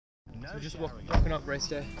So we're just walking up race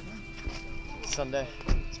day. It's Sunday.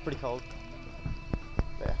 It's pretty cold.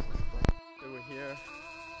 Yeah. So we're here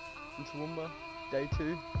in Toowoomba, day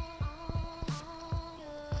 2.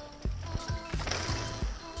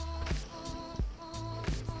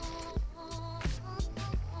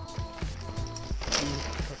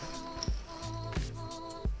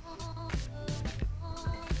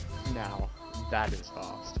 Now, that is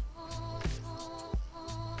fast.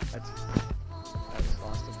 That is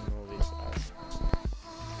faster than all these guys.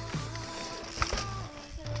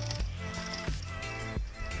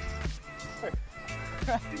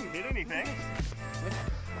 Didn't hit anything.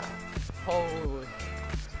 Holy.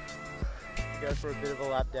 Go for a bit of a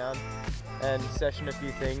lap down and session a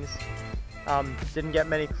few things. Didn't get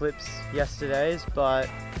many clips yesterday's, but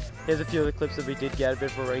here's a few of the clips that we did get, a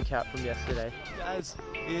bit of a recap from yesterday. Guys,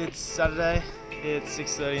 it's Saturday, it's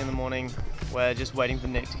 6:30 in the morning. We're just waiting for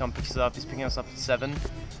Nick to come pick us up. He's picking us up at 7.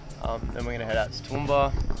 Then we're gonna head out to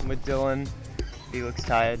Toowoomba with Dylan. He looks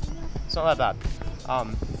tired. It's not that bad.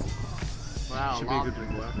 Wow, should be a good week.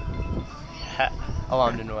 Yeah,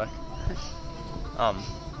 alarm didn't work. I'm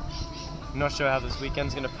not sure how this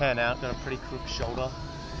weekend's gonna pan out. Got a pretty crooked shoulder,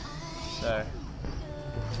 so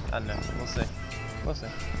I don't know. We'll see. We'll see.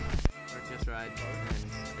 Breakfast ride, and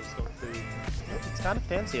we just got food. It's kind of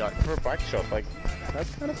fancy, like for a bike shop. Like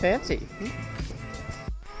that's kind of fancy.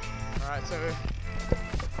 All right, so we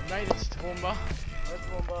made it to Toowoomba.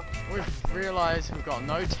 We've realised we've got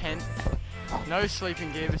no tent, no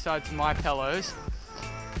sleeping gear besides my pillows.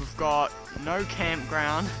 We've got no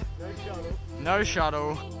campground, no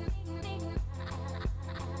shuttle.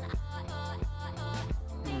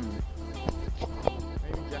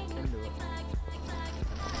 Maybe Jack can do it.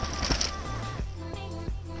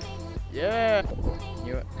 Yeah!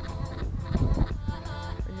 Knew it. I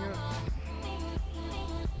knew it.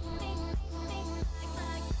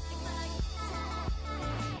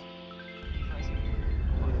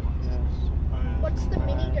 What's the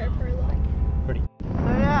mini GoPro like? Pretty.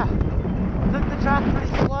 So yeah, took the track pretty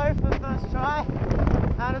slow for the first try,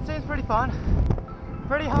 and it seems pretty fun.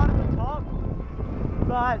 Pretty hard at the top,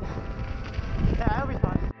 but yeah, it'll be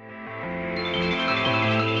fun.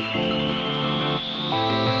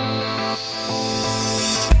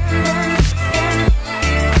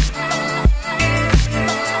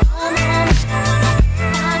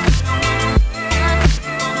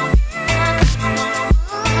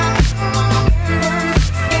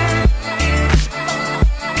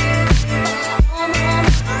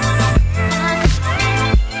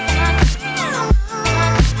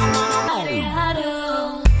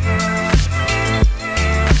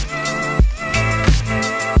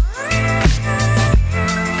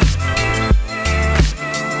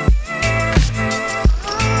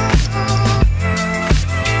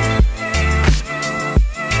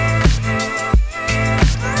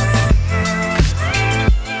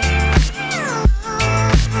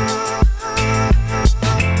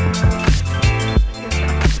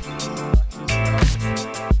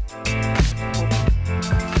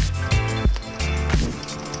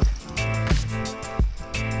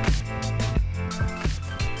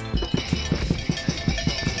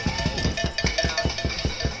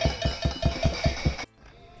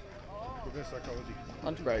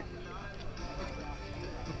 Lunch break.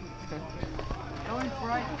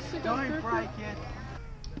 Don't break it.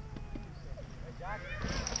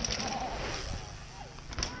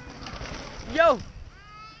 Yo!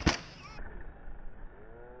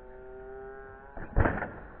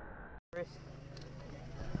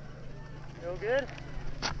 Feel good?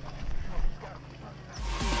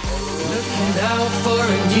 Looking out for a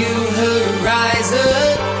new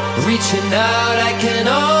horizon, reaching out, I can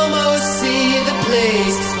almost see the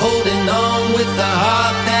place, holding on with a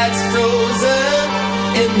heart that's frozen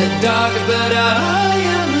in the dark, but I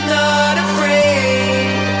am not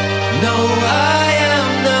afraid. No, I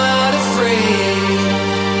am not afraid.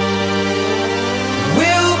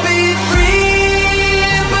 We'll be free,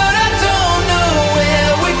 but I don't know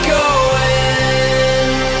where we're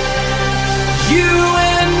going. You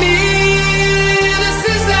and me, this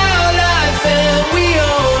is our life and we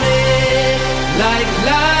own it, like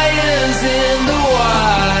lions in the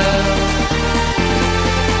wild,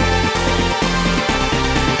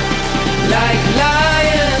 like lions.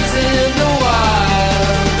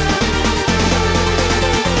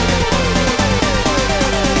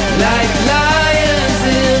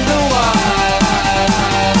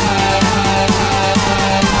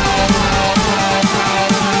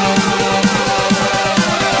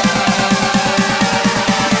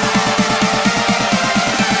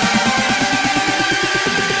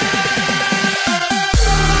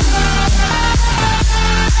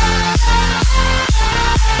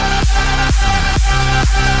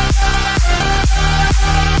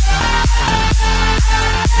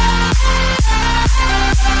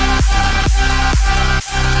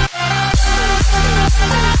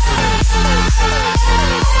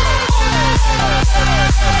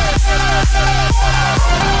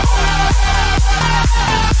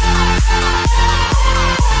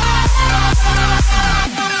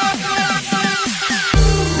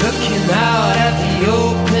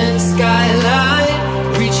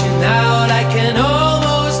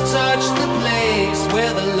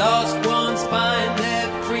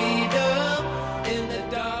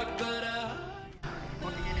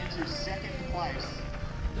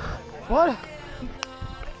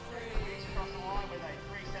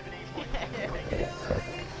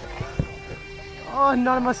 Oh, I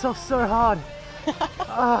nutted myself so hard.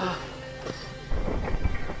 Ah.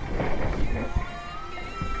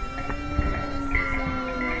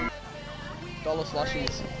 Dollar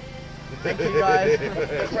slushies. Thank you guys.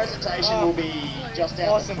 The presentation will be just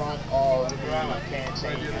out the front of the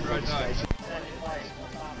canteen and registration.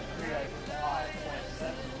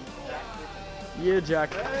 Yeah,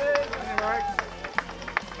 Jack.